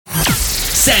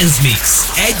Sense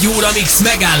Mix. 1 óra mix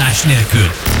megállás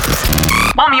nélkül.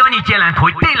 Ami annyit jelent,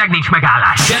 hogy tényleg nincs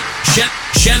megállás.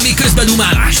 Semmi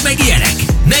közbedumálás, meg ilyenek.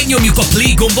 Megnyomjuk a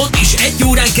play gombot, és 1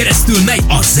 órán keresztül megy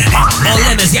a zene.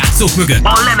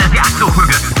 A lemezjátszók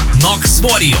mögött. Max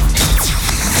Warrior.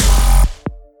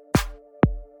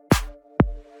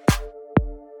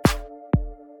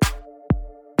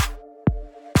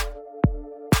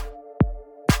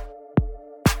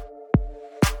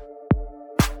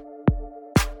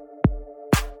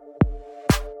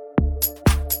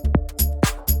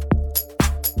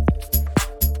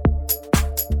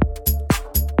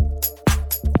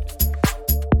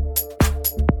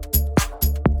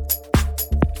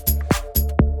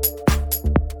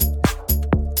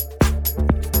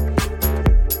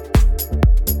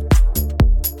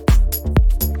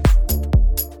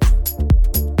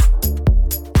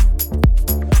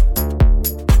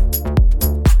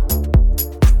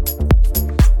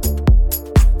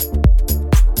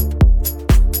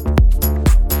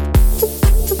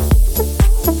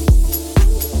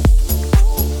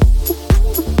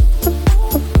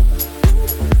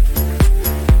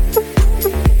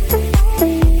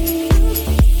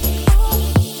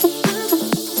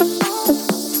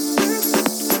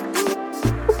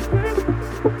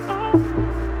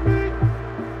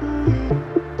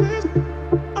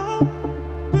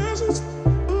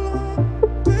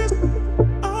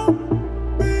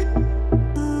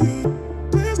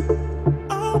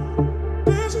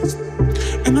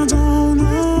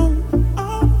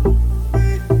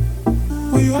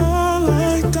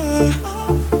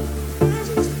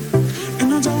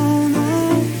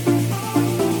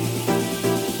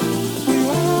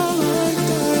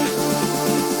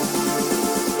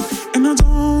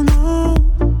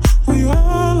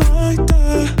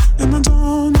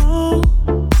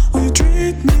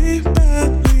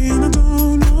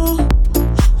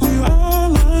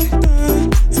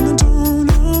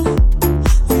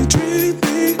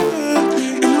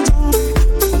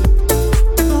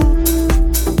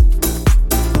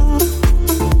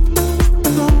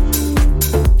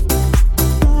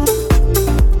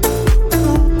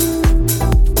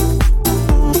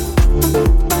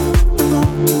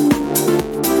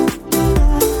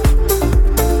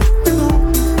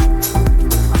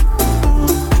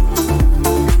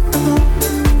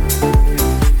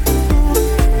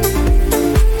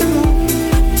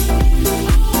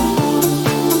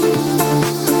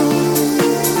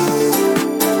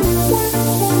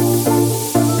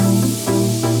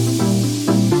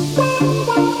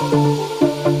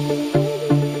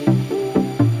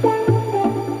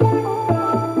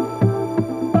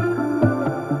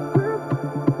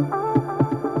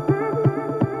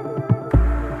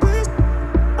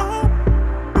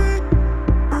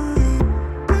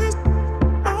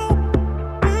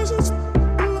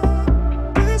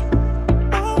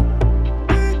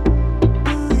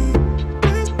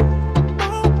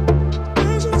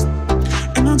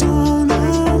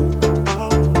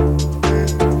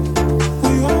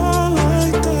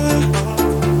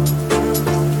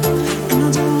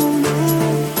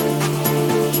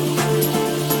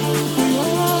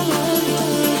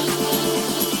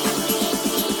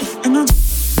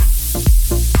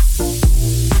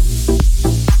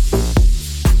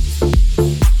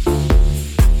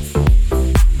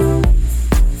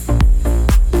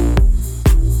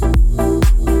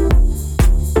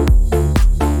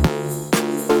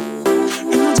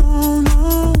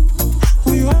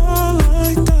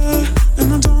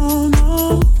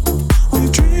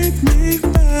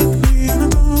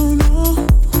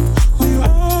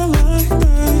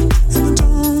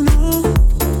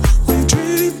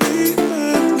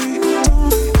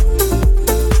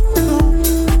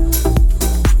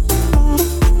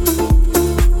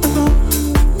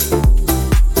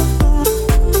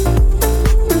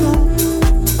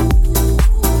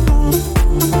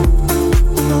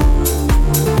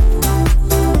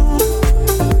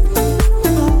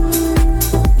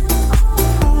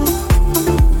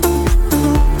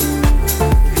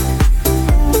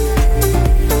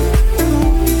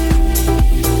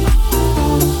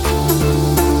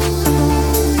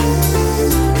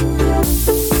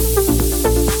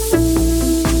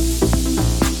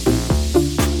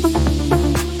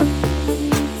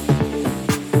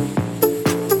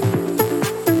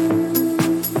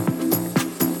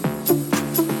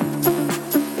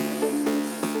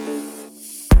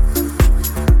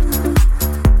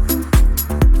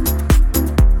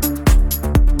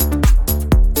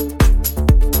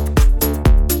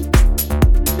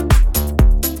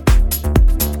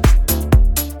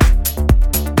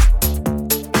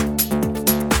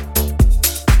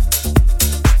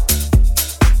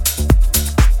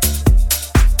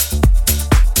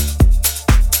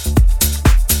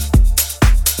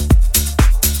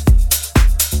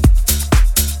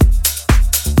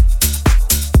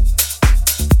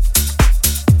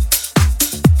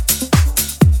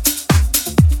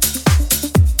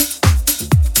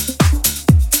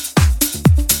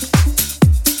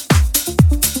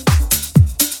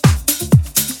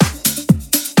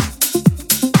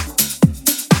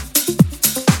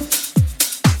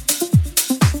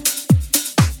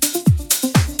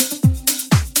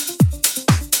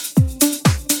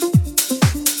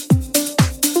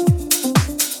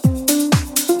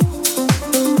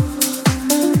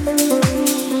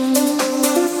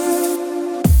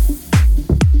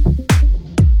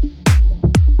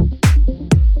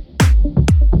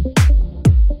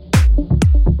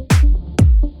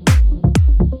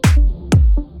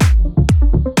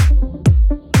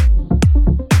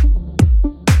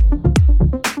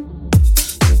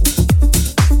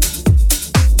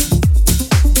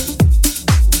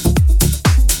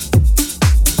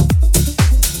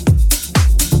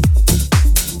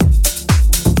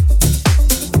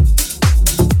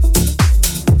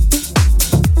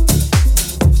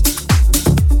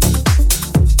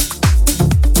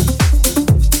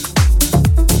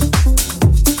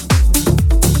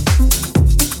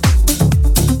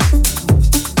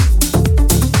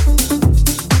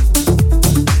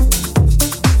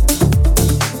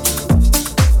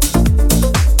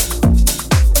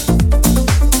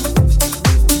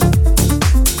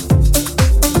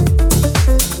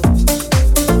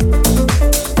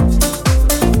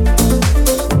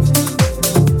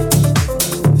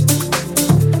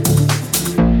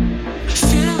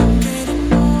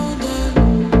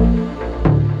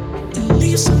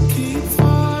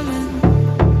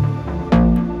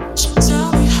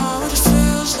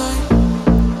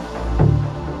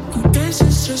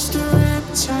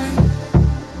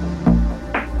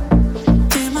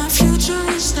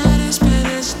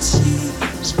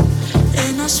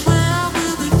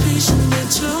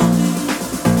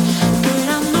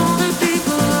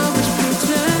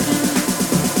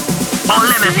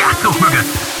 játszók mögött.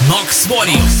 Max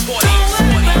Warrior.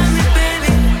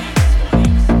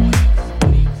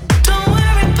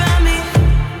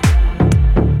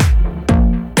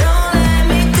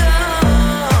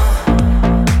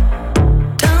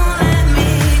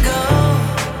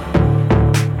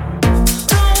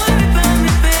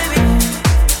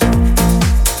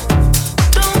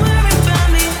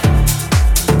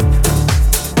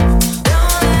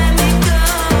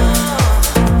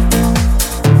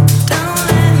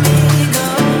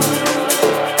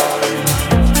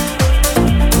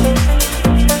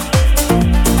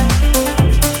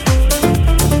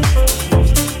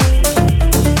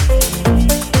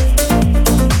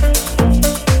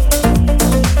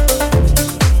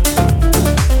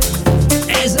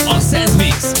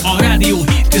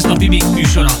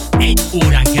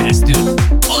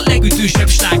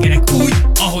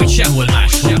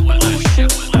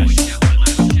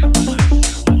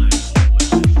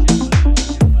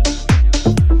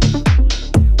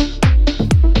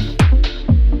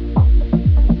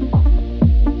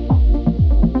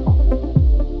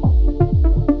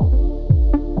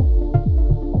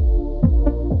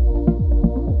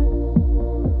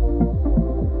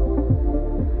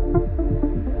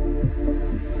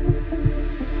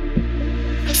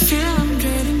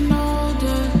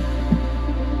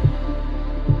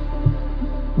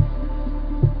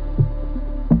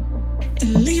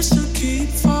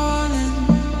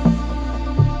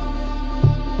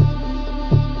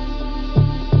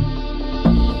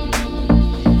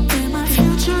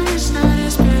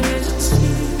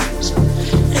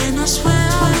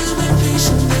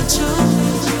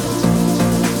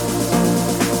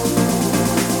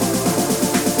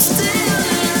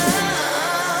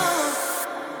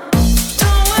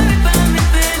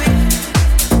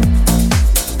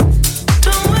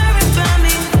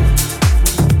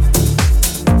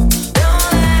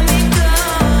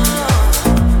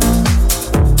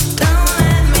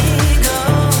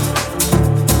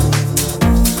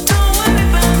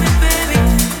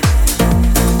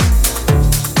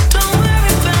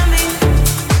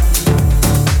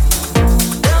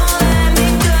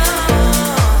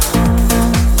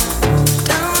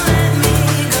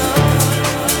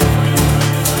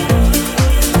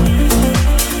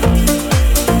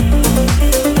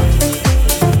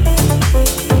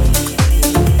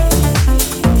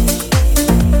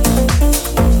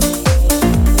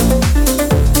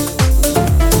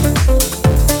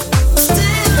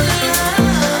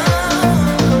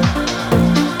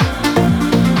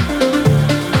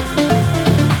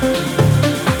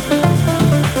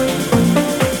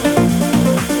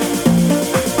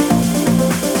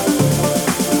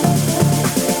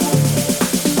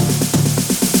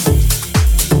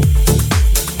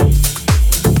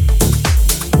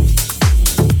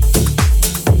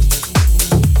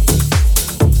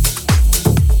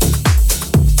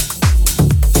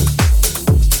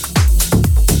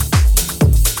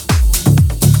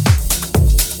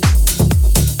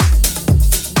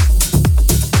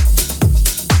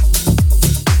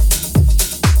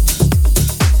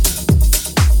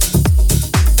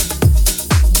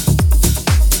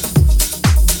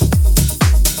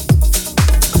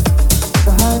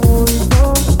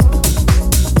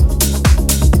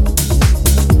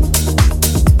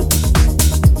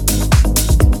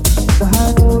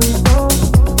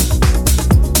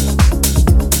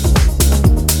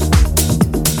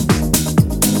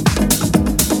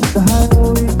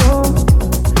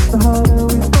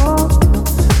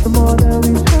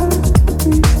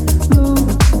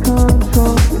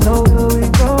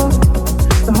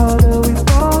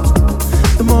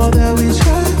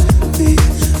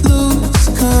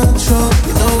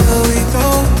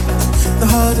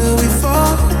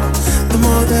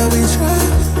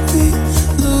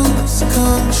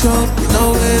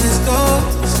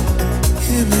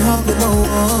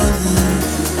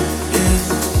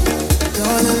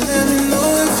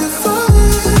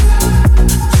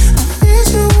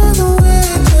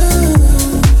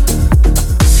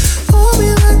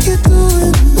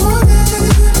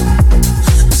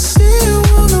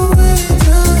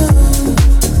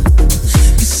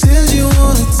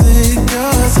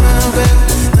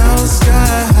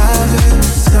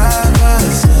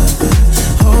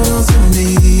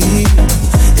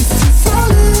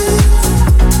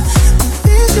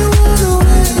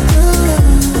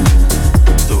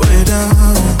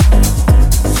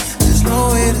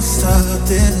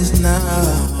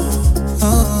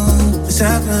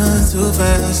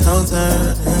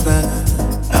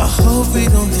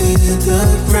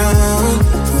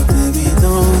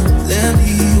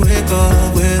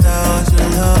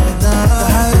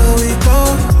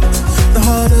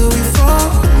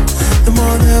 The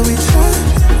more that we try,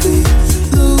 we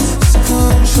lose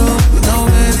control. We know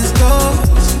where this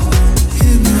goes.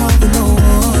 Hit me hard with no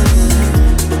warning.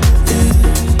 Yeah.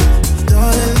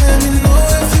 Darling, let me know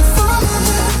if you're falling.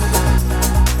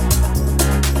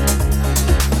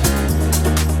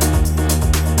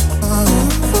 I'm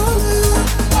falling.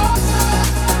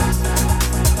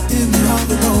 Hit me hard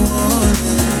with no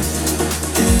warning.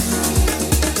 Yeah.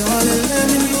 Darling, let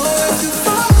me know if you're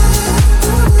falling.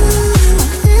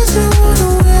 Is you on the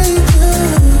way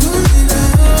down?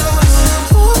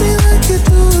 Hold me like you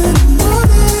do in the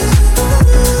morning.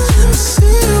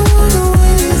 See you on the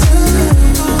way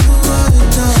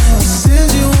down. You said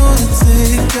you wanna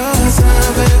take your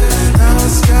time, baby. Now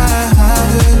it's sky high,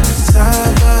 baby.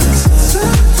 Side by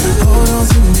side, hold on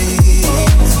to me.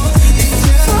 If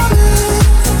you're falling,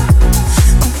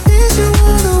 is you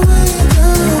on the way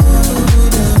down?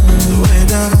 The way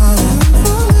down.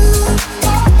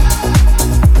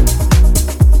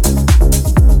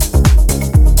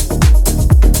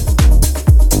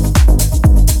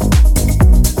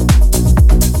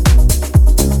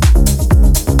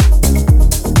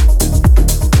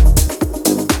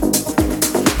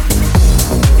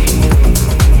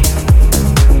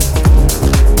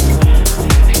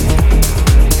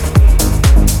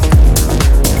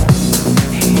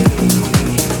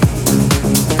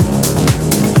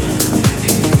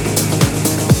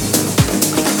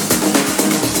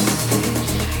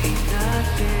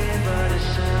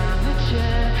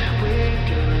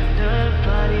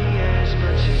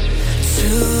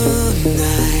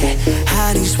 Tonight,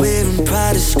 Heidi's wearing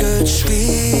Prada skirts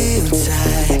real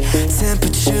tight.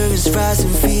 Temperature is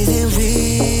rising, feeling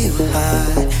real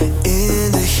high.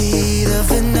 In the heat of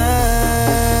the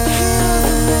night,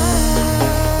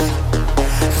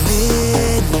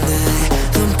 midnight,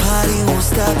 the party won't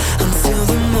stop until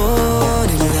the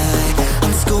morning light.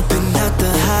 I'm scoping out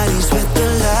the Heidi's with the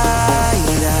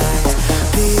light eyes.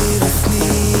 Be with me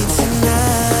tonight.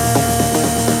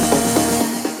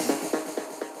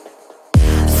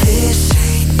 This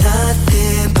ain't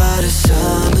nothing but a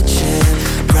summer jam.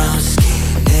 Brown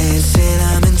skin dancing,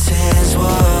 I'm intense,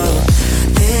 whoa.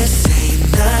 This ain't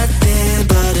nothing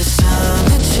but a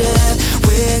summer jam.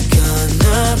 We're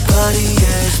gonna party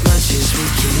as much as we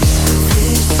can.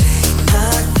 This ain't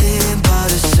nothing but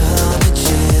a summer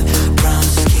jam. Brown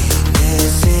skin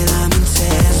dancing, I'm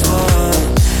intense, whoa.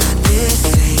 This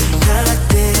ain't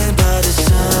nothing but a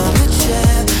summer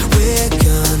jam. We're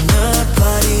gonna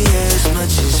party as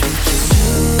much as we can.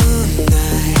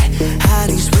 Tonight,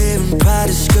 Heidi's wearing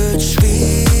Prada skirts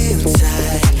real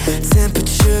tight.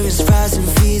 Temperature is rising,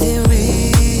 feeling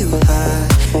real high.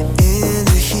 In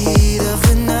the heat of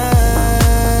the night,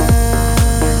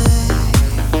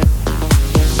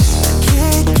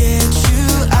 can't get you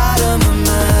out of my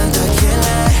mind. I can't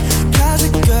lie, 'cause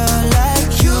a girl like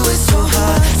you is so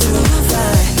hard to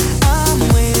find. I'm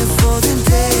waiting for the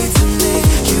day to make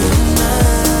you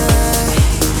mine,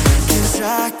 'cause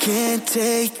I can't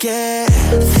take it.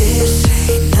 This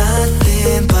ain't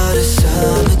nothing but a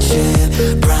summer jam.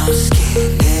 Brown skin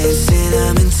dancing,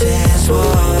 I'm intense,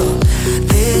 whoa.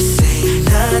 This ain't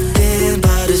nothing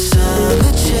but a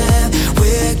summer jam.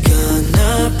 We're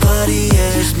gonna party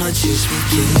as much as we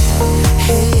can.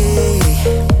 Hey,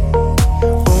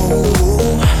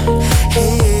 oh,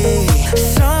 hey,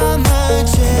 summer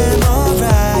jam,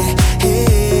 alright.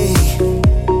 Hey,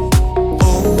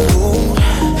 oh,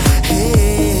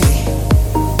 hey.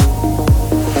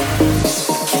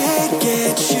 Can't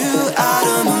get you out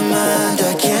of my mind,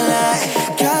 I can't lie,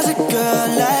 'cause a girl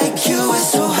like you is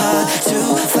so hard to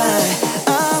find.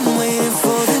 I'm waiting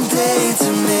for the day to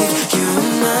make you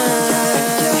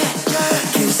mine,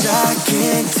 'cause I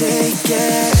can't take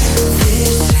it.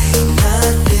 This ain't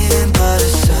nothing but a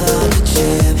summer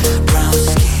jam. Brown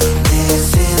skin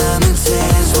dancing, I'm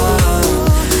intense, whoa.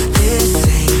 This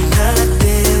ain't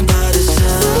nothing but a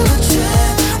summer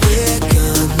jam. We're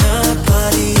gonna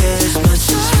party as much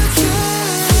as we can.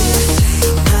 This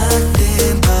ain't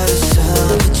nothing but a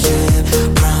summer jam.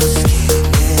 Brown skin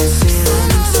dancing, I'm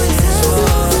intense,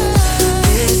 whoa.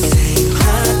 This ain't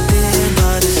nothing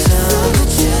but a summer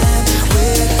jam.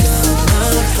 We're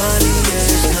gonna party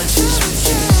as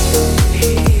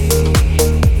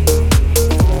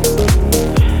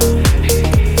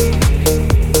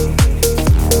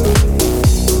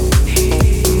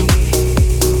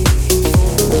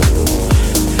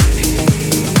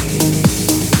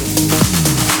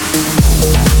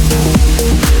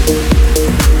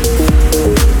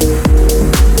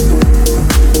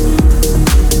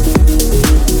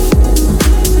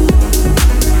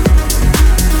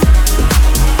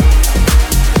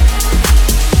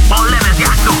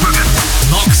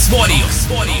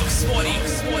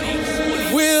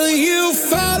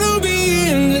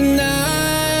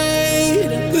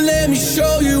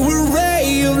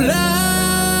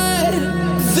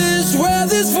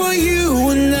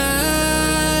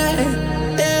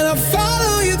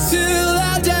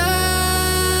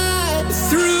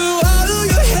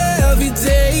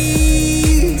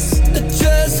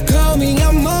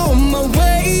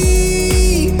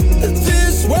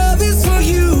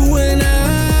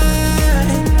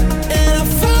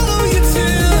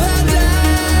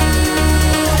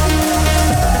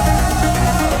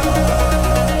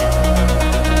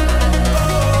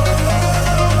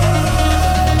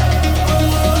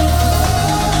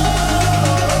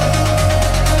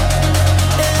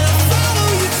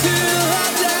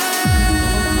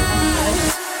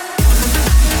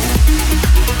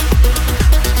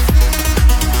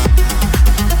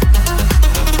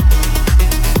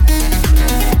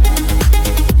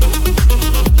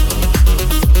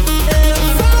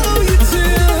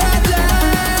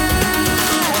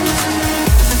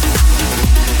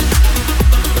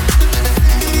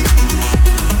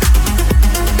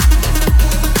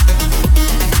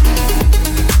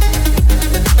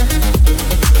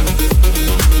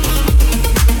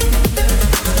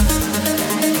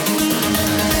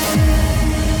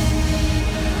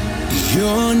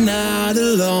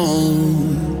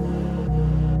alone.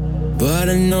 But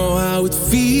I know how it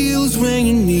feels when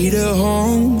you need a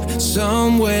home,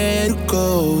 somewhere to go.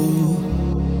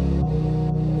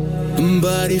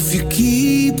 But if you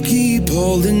keep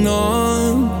holding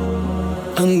on,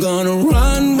 I'm gonna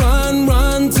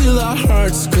run till our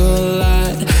hearts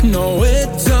collide. No, it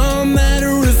don't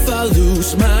matter if I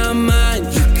lose my mind.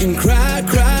 You can cry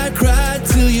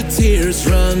till your tears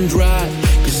run dry,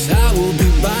 'cause I will be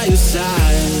by your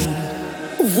side.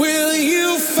 Will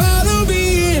you follow me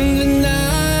in the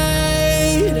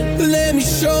night? Let me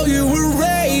show you a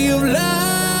ray of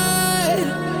light.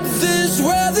 This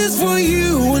world is for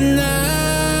you and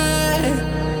I,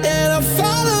 and I'll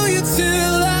follow you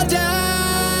till I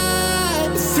die.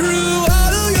 Through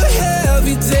all of your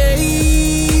heavy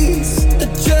days,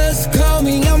 just call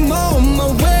me, I'm on my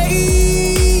way.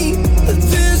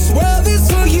 This world is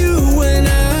for you and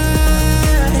I,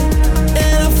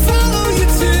 and I'll follow you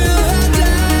till I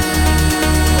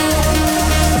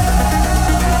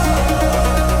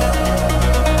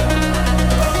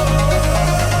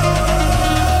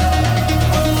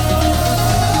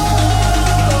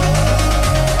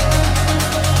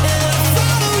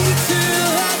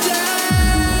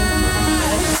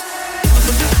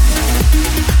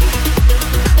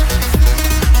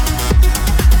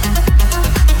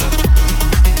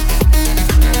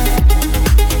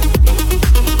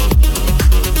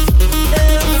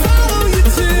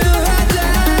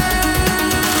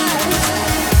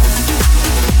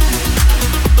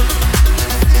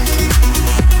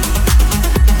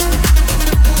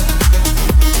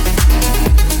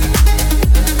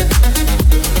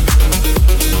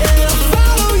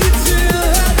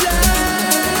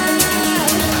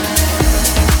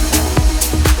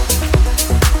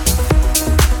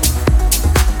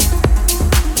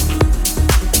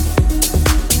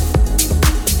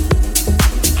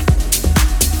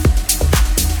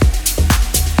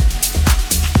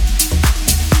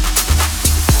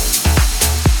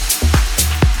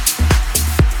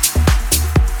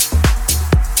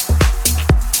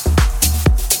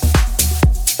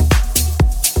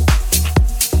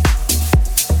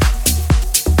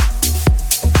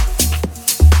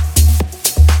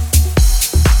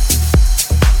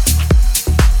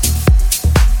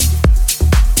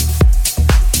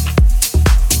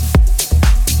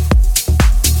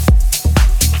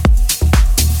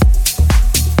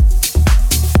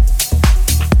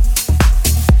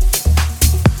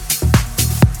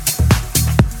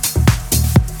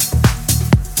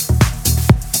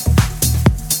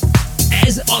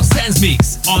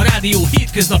Rádió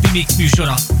hétköznapi mix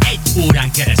műsora 1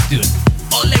 órán keresztül.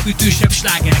 A legütősebb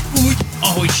slágerek úgy,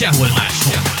 ahogy sehol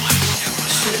máshol.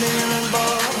 Sitting in a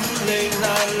bar, late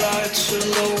night lights are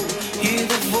low. Hear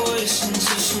the voice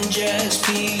into some jazz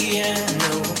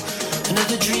piano.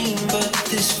 Another dream, but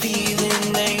this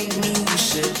feeling ain't new.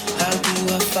 Said, how do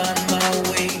I find my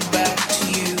way back to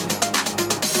you?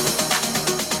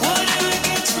 Whatever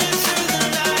gets me through the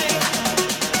night.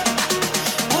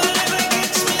 Whatever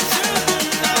gets me through the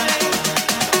night.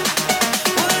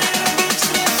 Whatever gets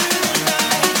me through the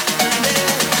night. And then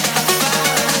I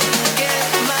finally get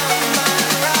my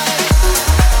mind right.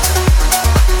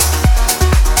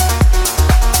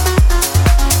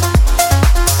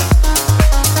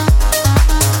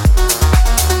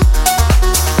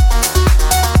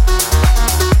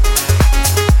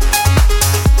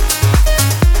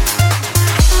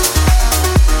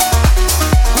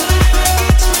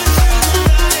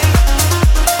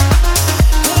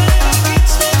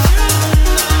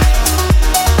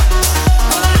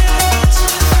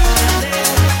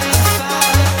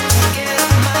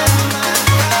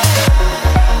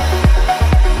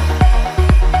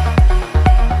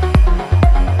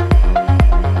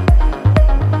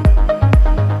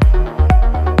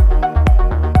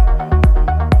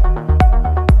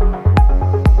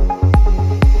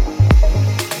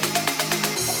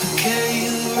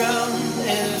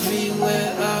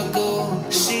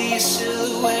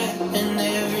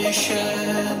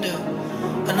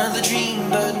 Another dream,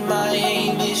 but my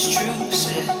aim is true.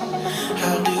 Said,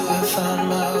 how do I find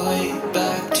my way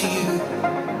back to you?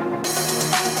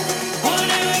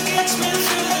 Whatever gets me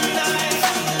through the night.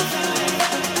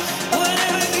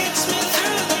 Whatever gets me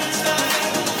through the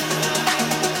night.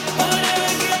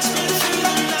 Whatever gets me through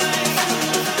the night.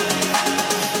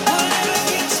 Whatever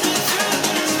gets me through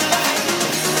the night.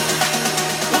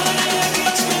 Whatever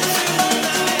gets me through the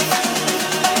night.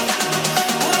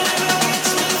 Whatever gets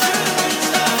me through the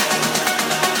night.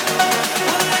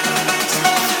 Whatever gets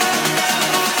me through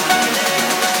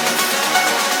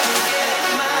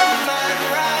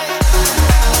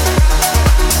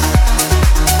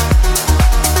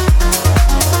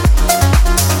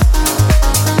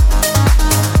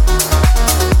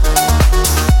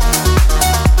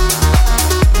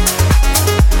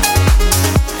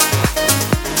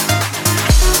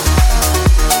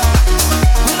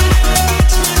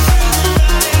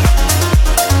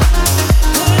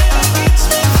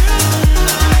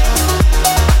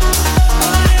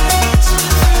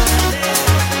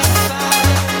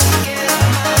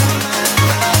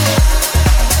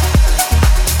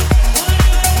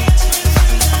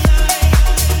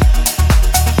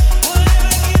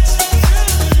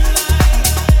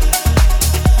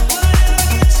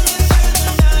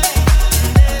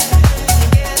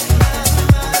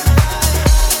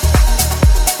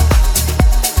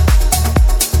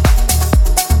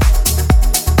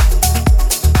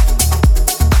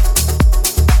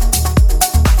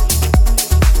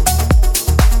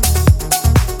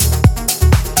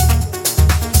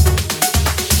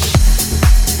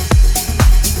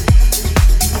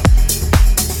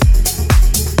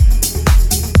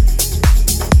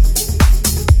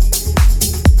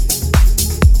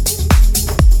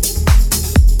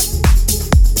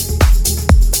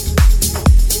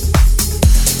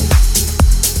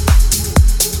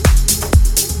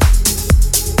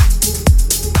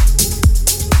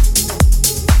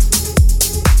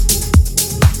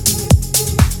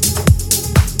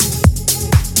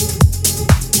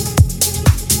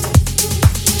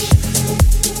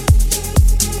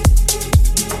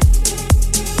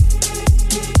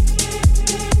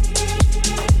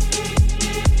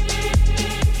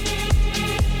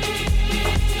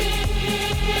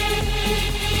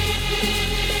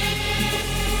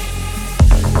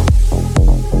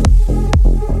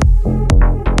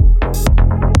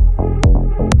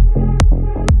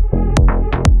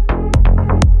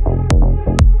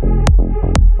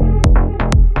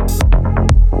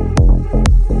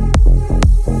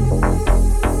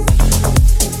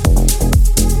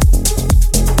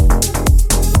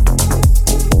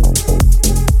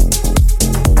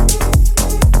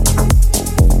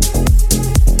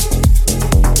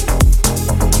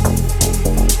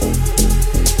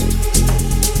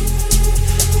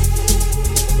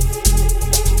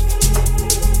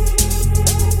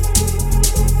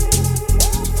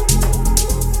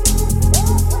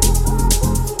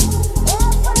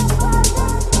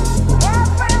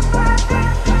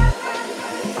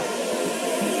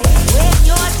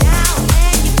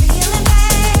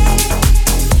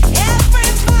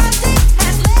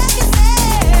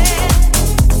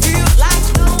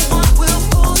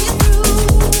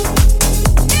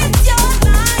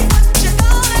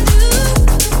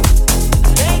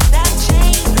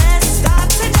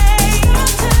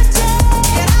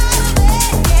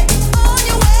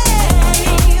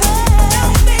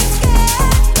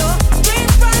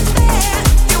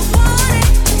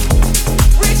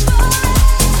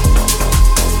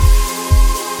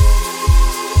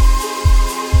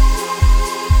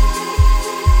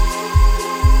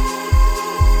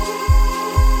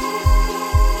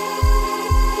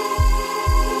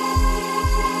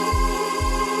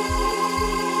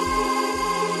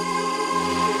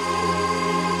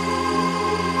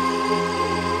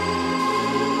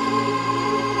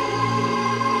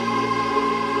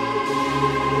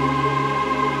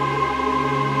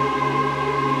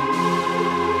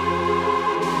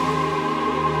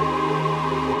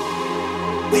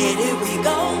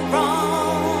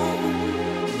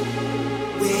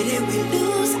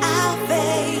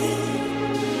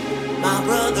My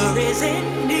brother is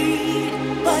in need,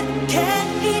 but can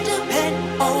he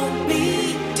depend on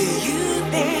me? Do you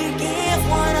think if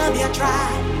one of you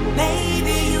tried,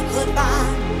 maybe you could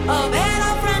find a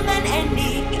better friend than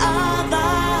any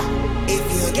other? If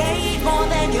you gave more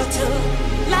than you took,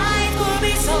 life would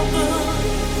be so good.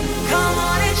 Come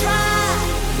on and try,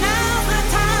 now's the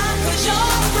time, 'cause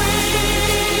you're free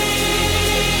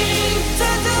to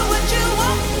do what you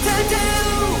want to do.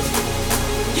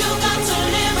 You got to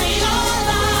live your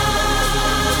life,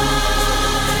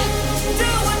 do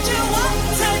what you want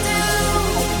to do,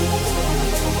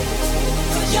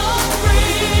 'cause you're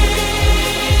free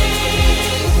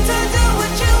to do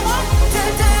what you want to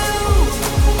do.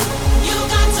 You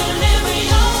got to live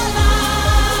your life,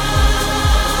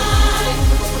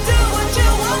 do what you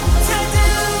want to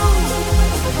do,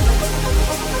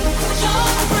 'cause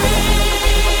you're free.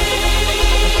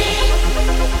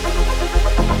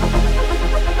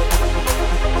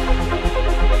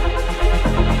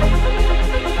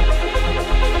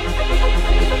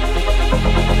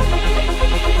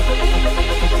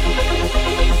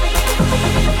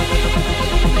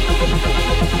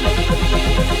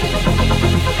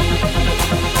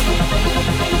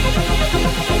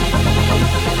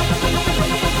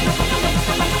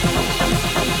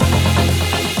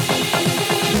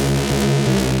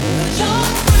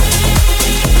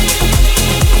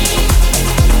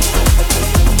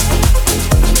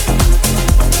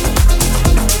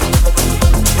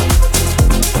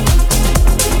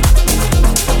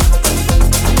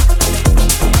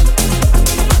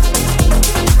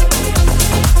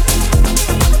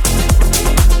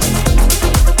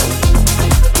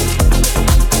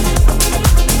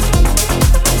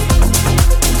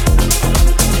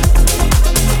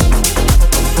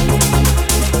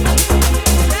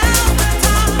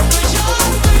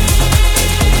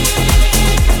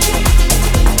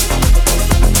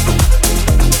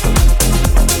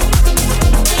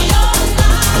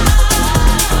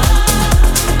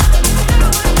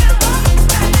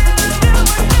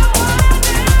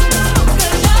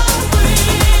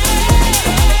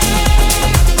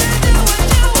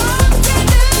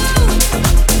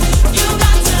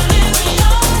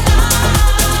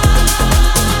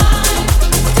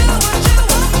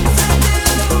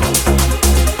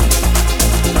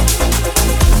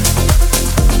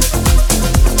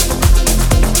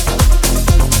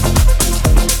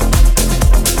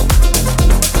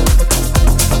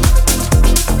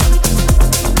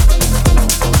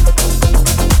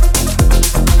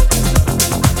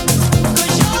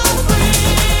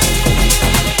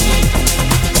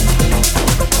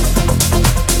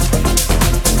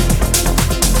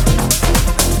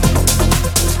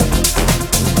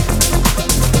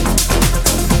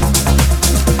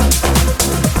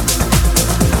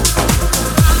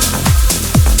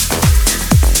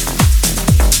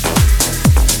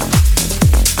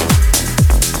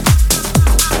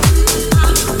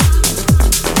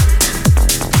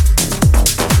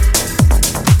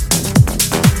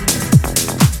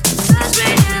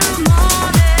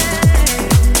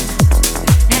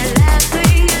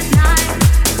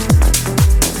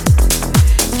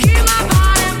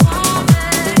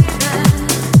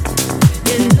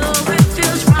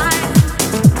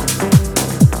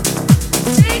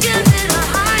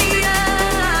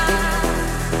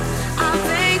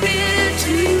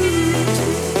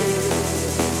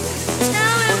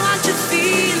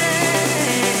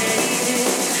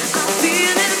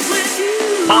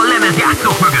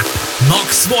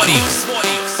 Max Mori.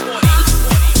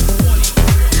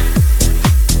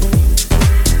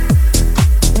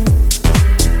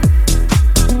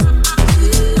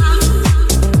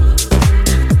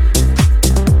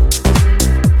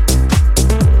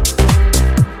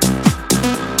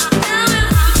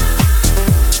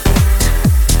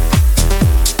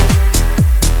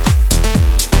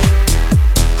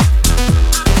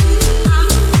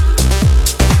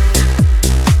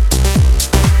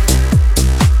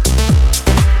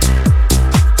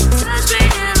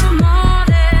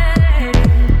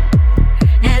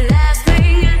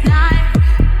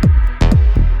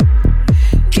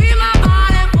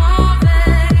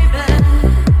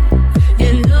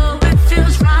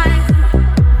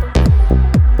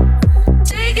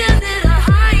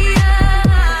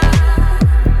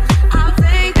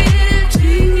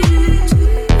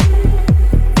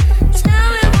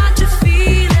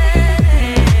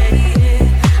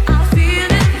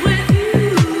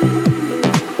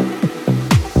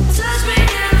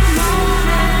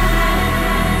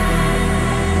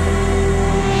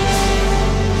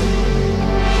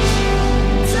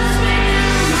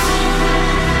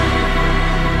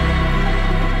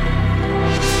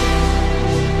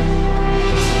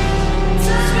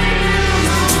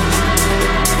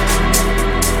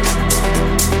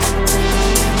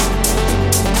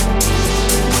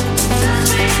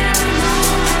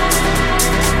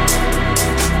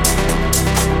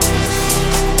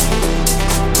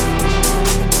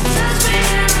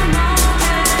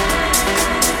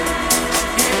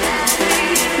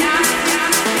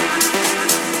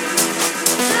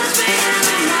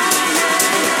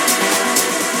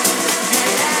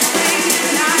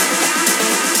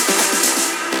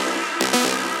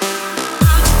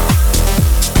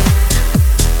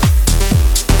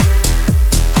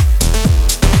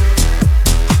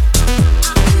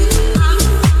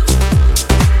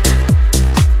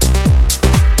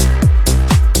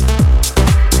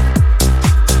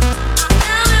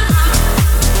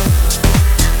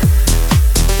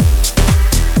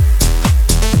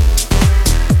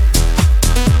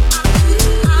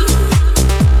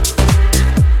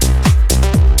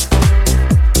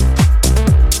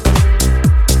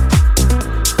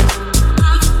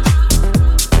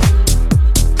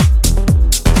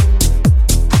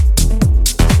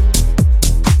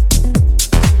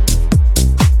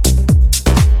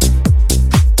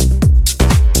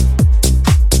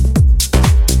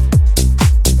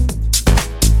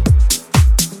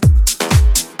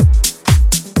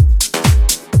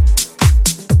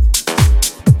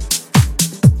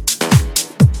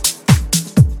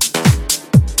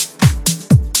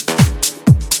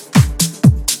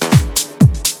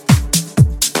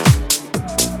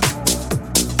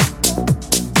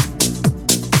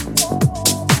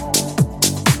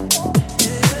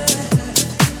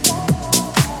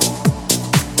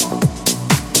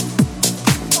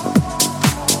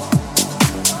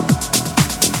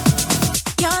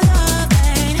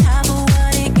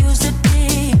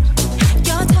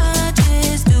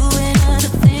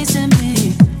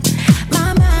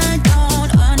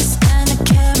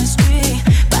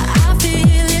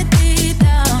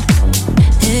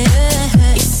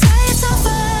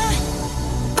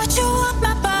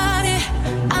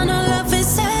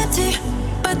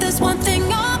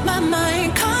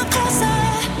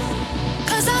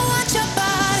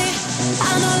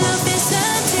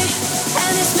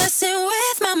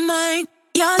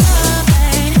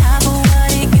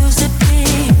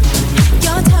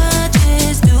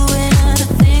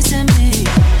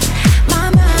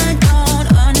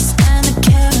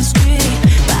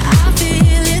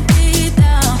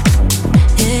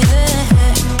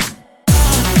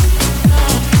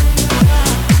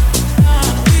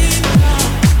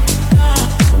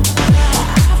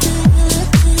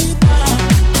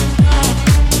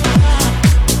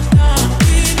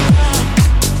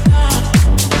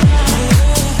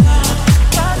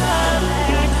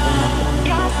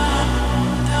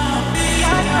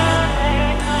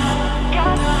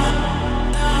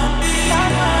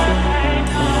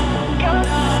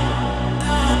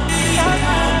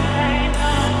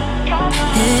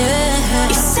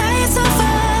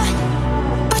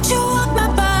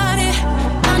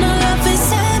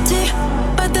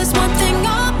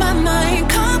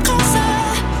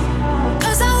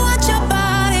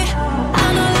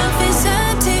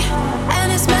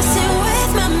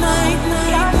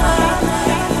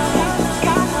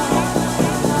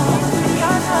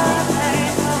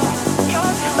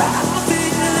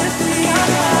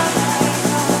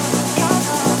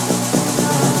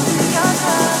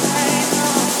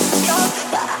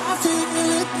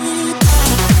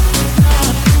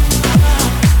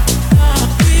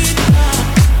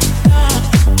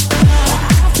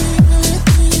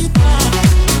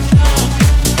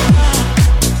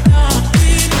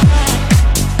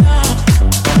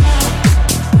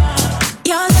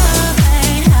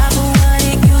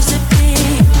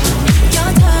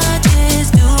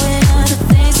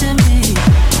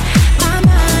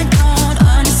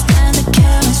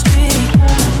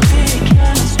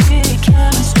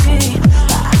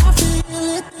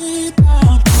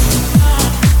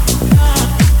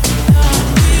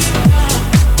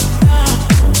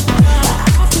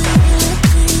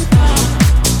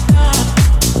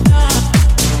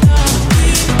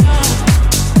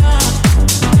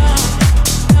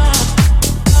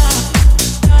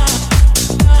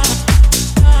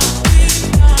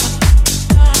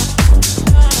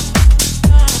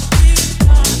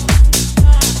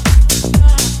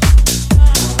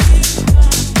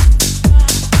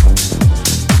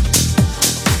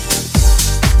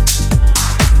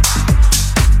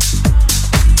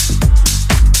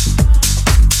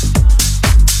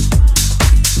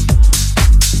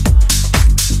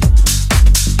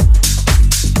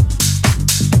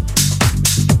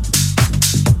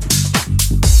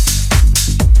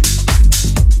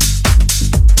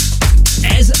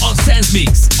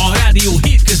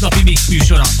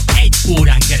 műsora 1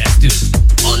 órán keresztül.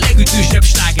 A legütősebb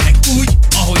slágerek úgy,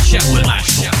 ahogy sehol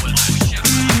máshol.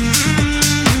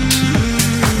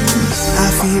 I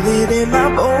feel it in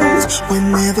my bones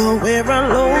whenever we're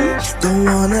alone. Don't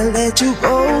wanna let you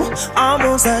go,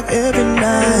 almost like every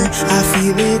night. I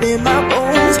feel it in my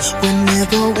bones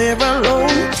whenever we're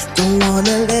alone. Don't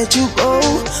wanna let you go,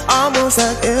 almost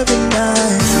like every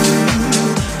night.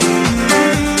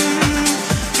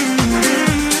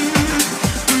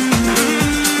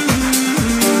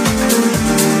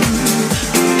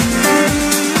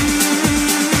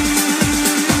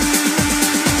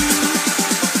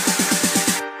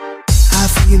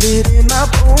 Feel it in my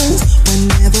bones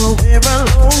whenever we're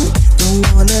alone. Don't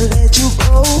wanna let you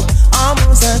go,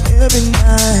 almost like every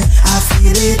night. I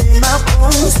feel it in my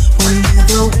bones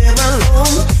whenever we're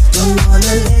alone. Don't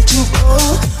wanna let you go,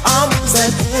 almost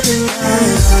like every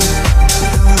night.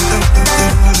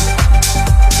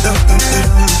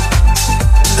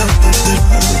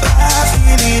 I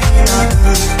feel it in my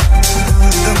bones.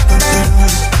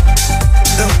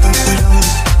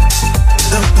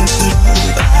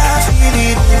 I feel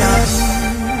it now.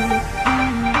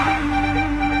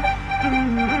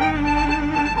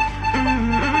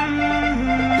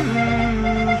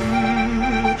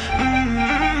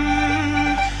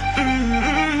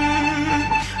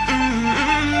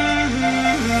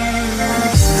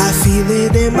 I feel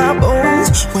it in my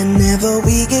bones whenever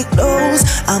we get close.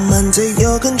 I'm under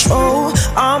your control,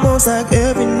 almost like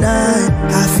every night.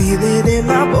 I feel it in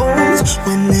my bones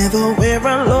whenever we're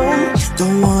alone.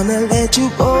 Don't wanna let you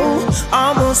go,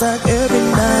 almost like every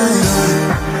night.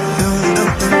 I feel it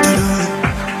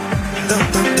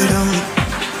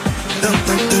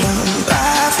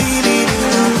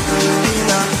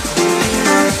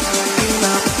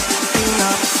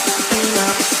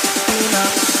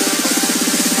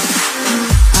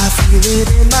feel it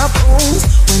in my bones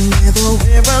whenever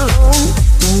we're alone.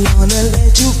 Don't wanna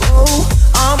let you go,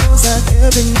 almost like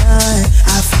every night.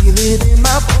 I feel it in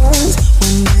my bones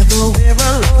whenever we're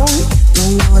alone.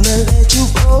 Don't wanna let you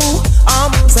go,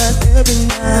 almost like every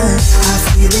night. I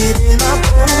feel it in my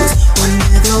bones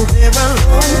whenever we're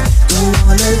alone. Don't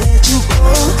wanna let you go,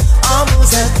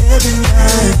 almost like every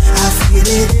night. I feel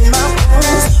it in my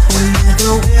bones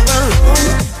whenever we're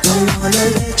alone. Don't wanna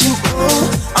let you go,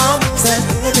 almost like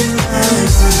every night.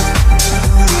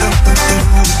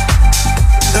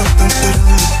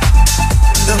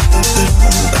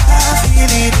 I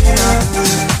feel it in my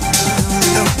bones.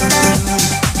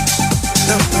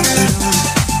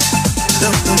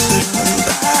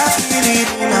 I feel it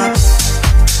in my bones.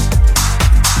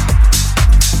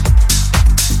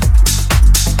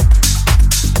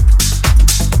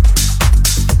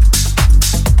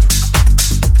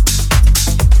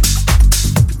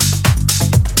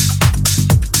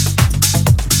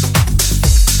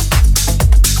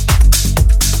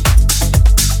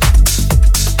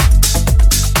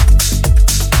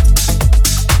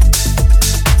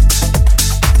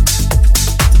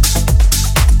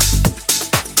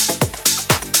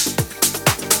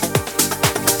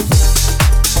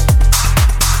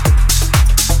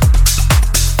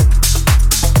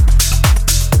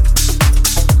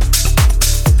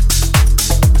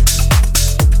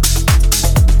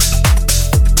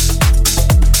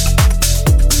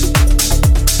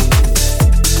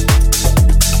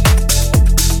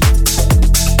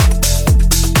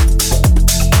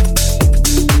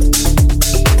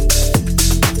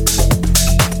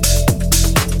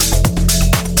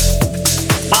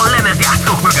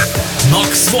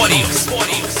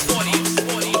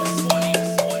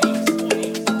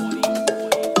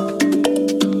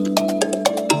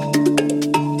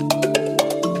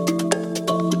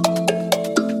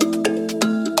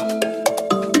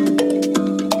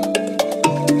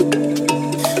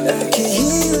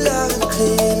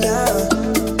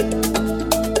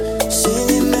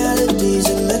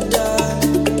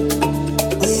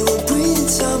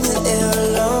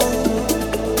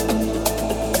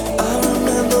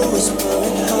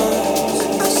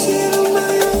 I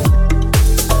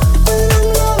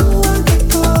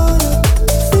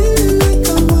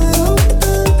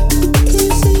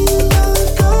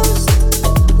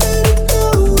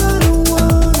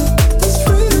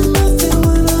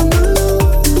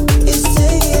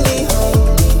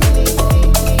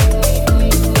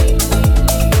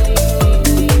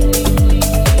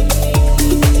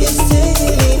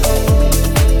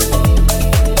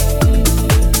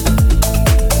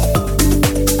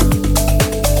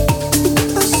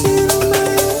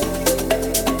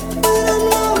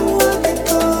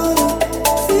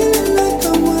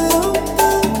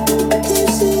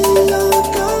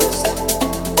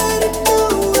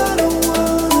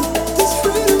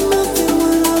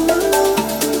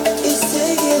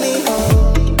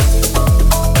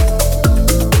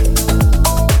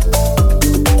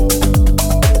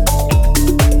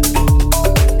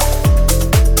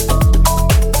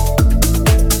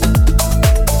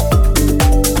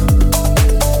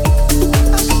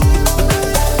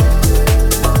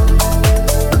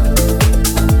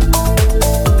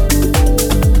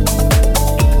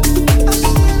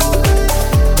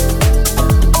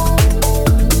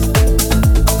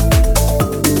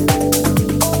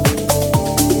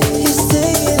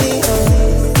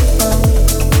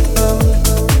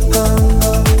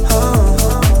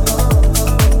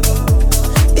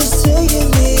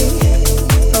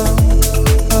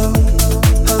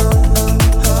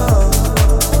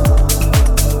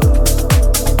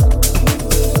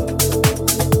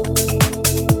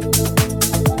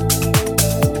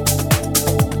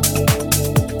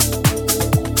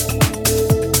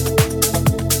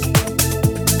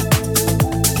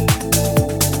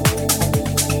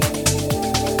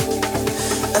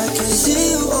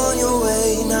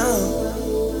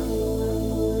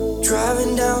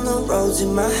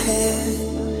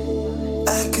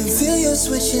I can feel you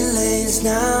switching lanes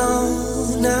now,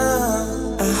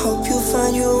 now. I hope you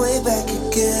find your way back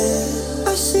again.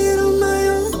 I see it on my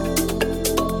own.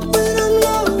 When I'm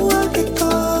low, I get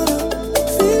caught up,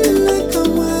 feeling like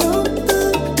I'm wide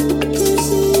open. Keep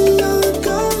seeing your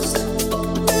ghost.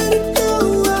 Let it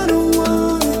go, I don't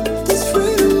want it. This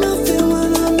freedom I feel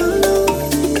when I'm alone.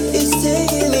 It's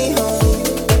taking me home,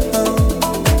 home,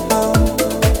 home,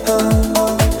 home,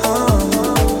 home.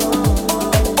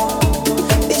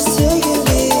 It's taking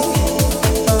me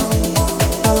home,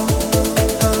 home,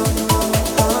 home,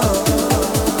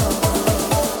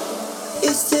 home.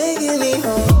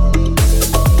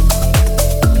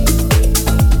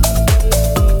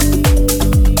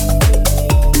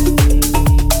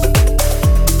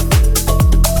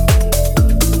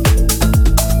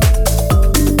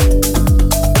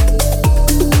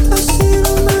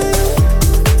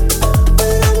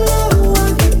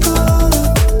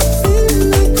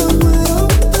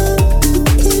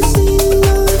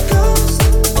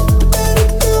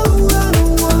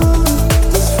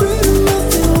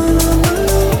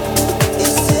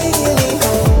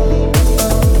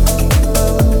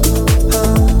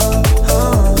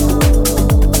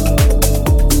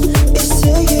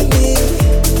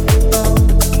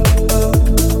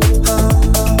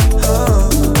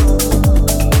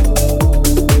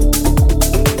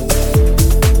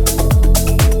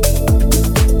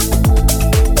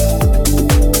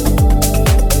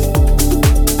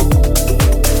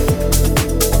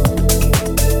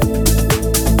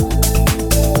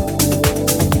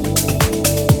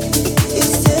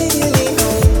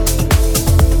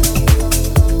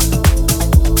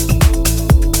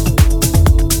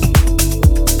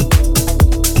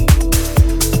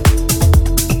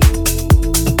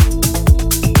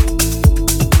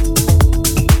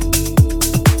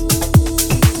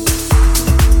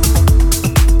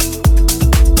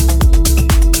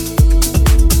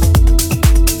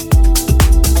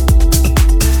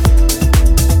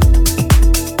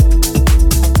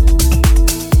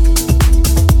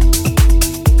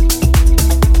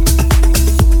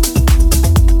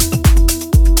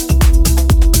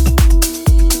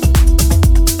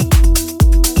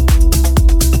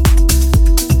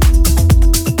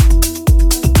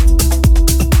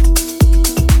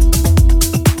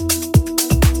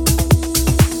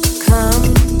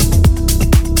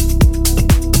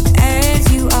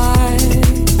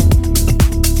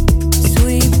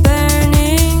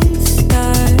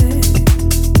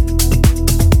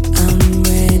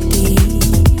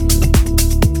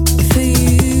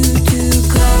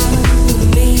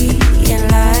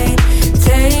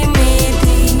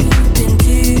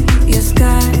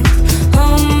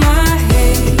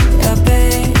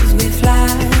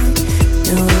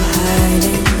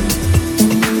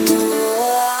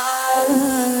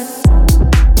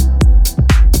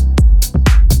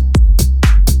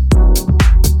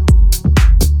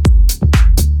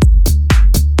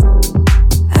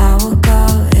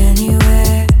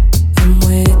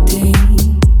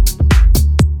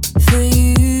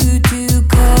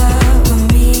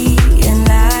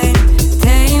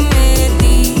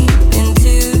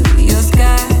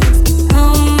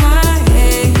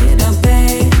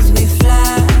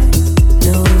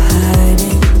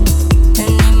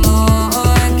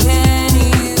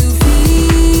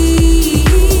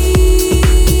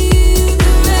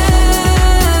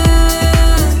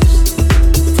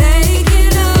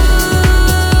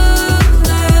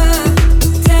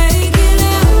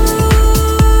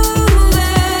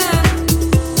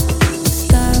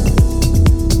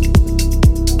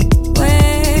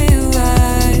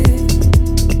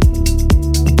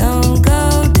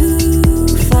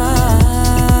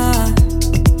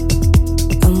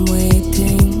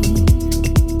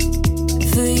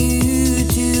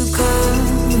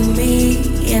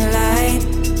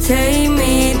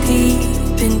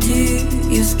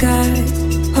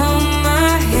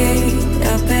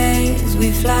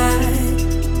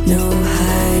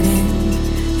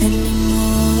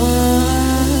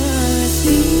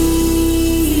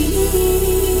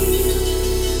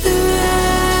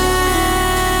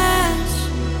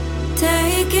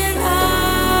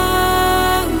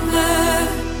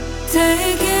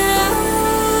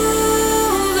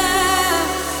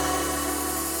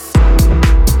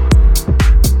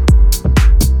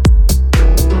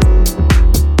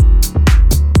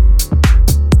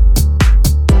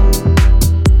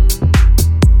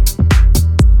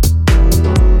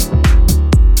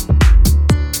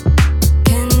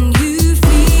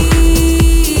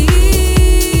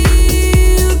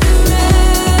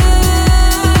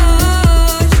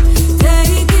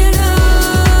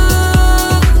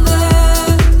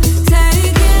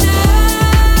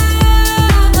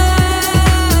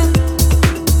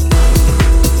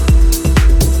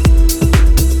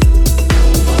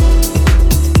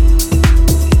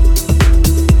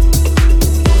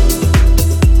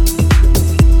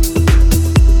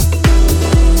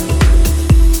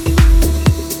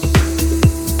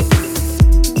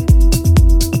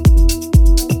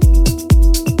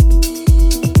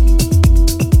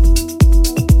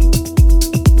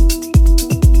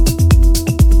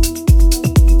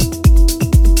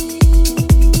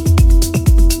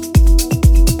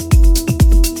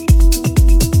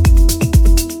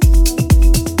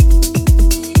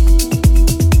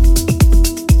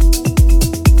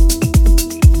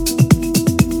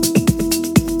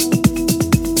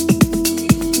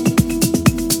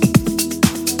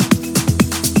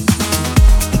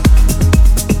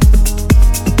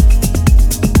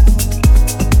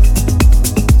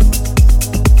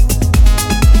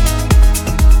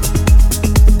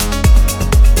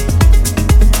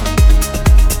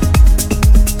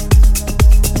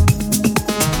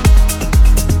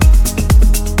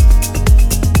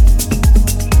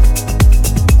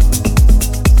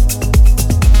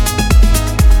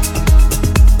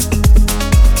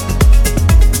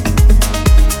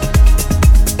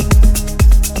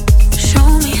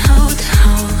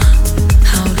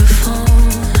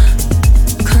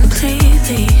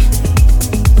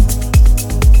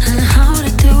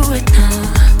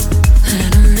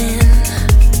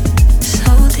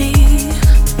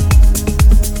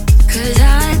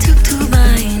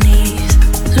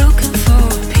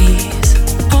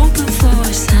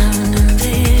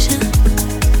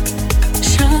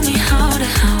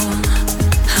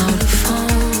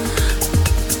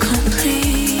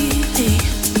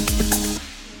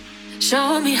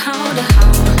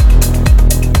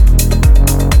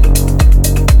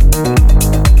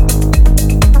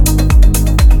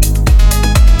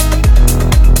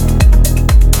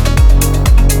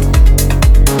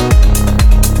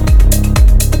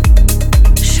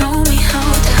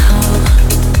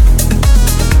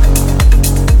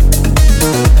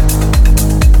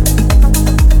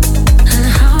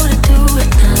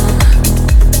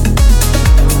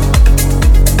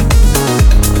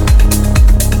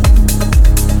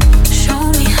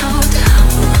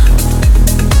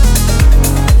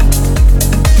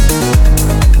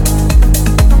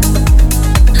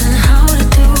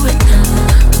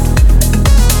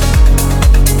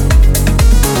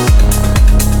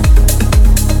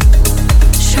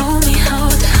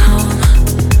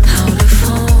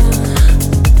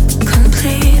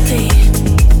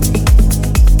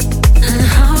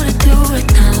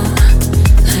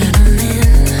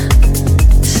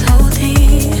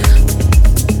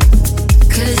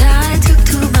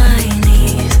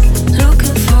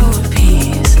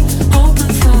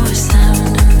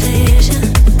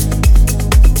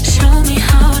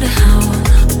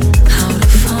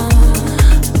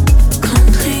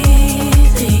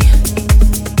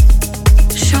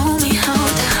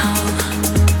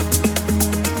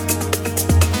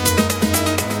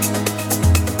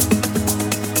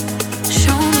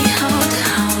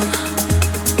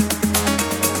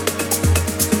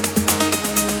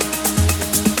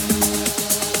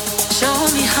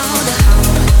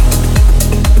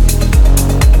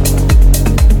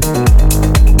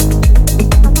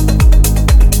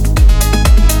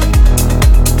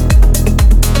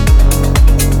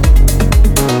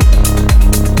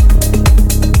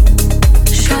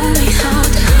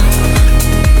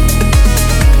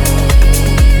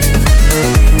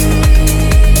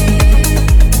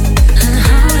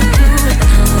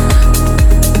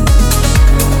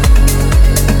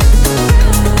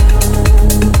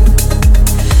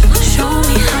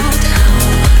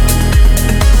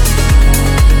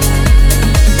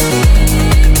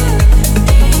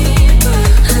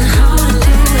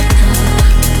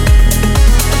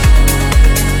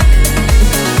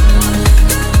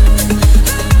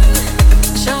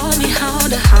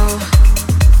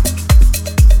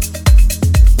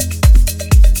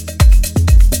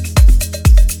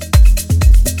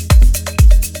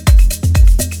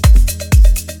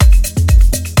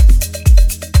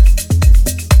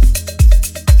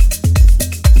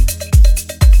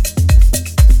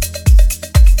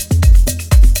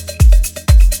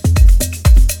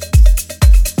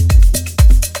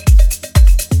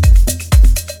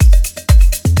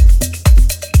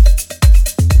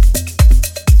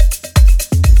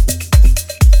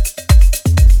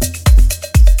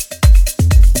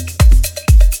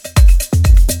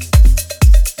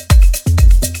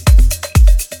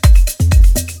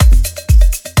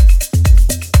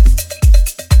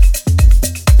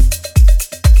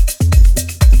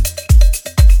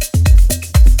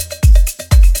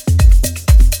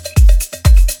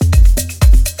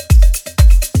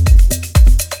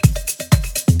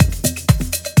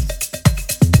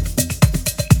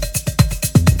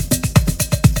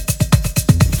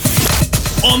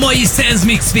 A mai Sense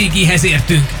Mix végéhez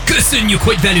értünk. Köszönjük,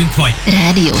 hogy velünk vagy.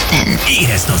 Rádió Sense.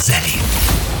 Érezd a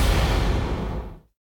zenét.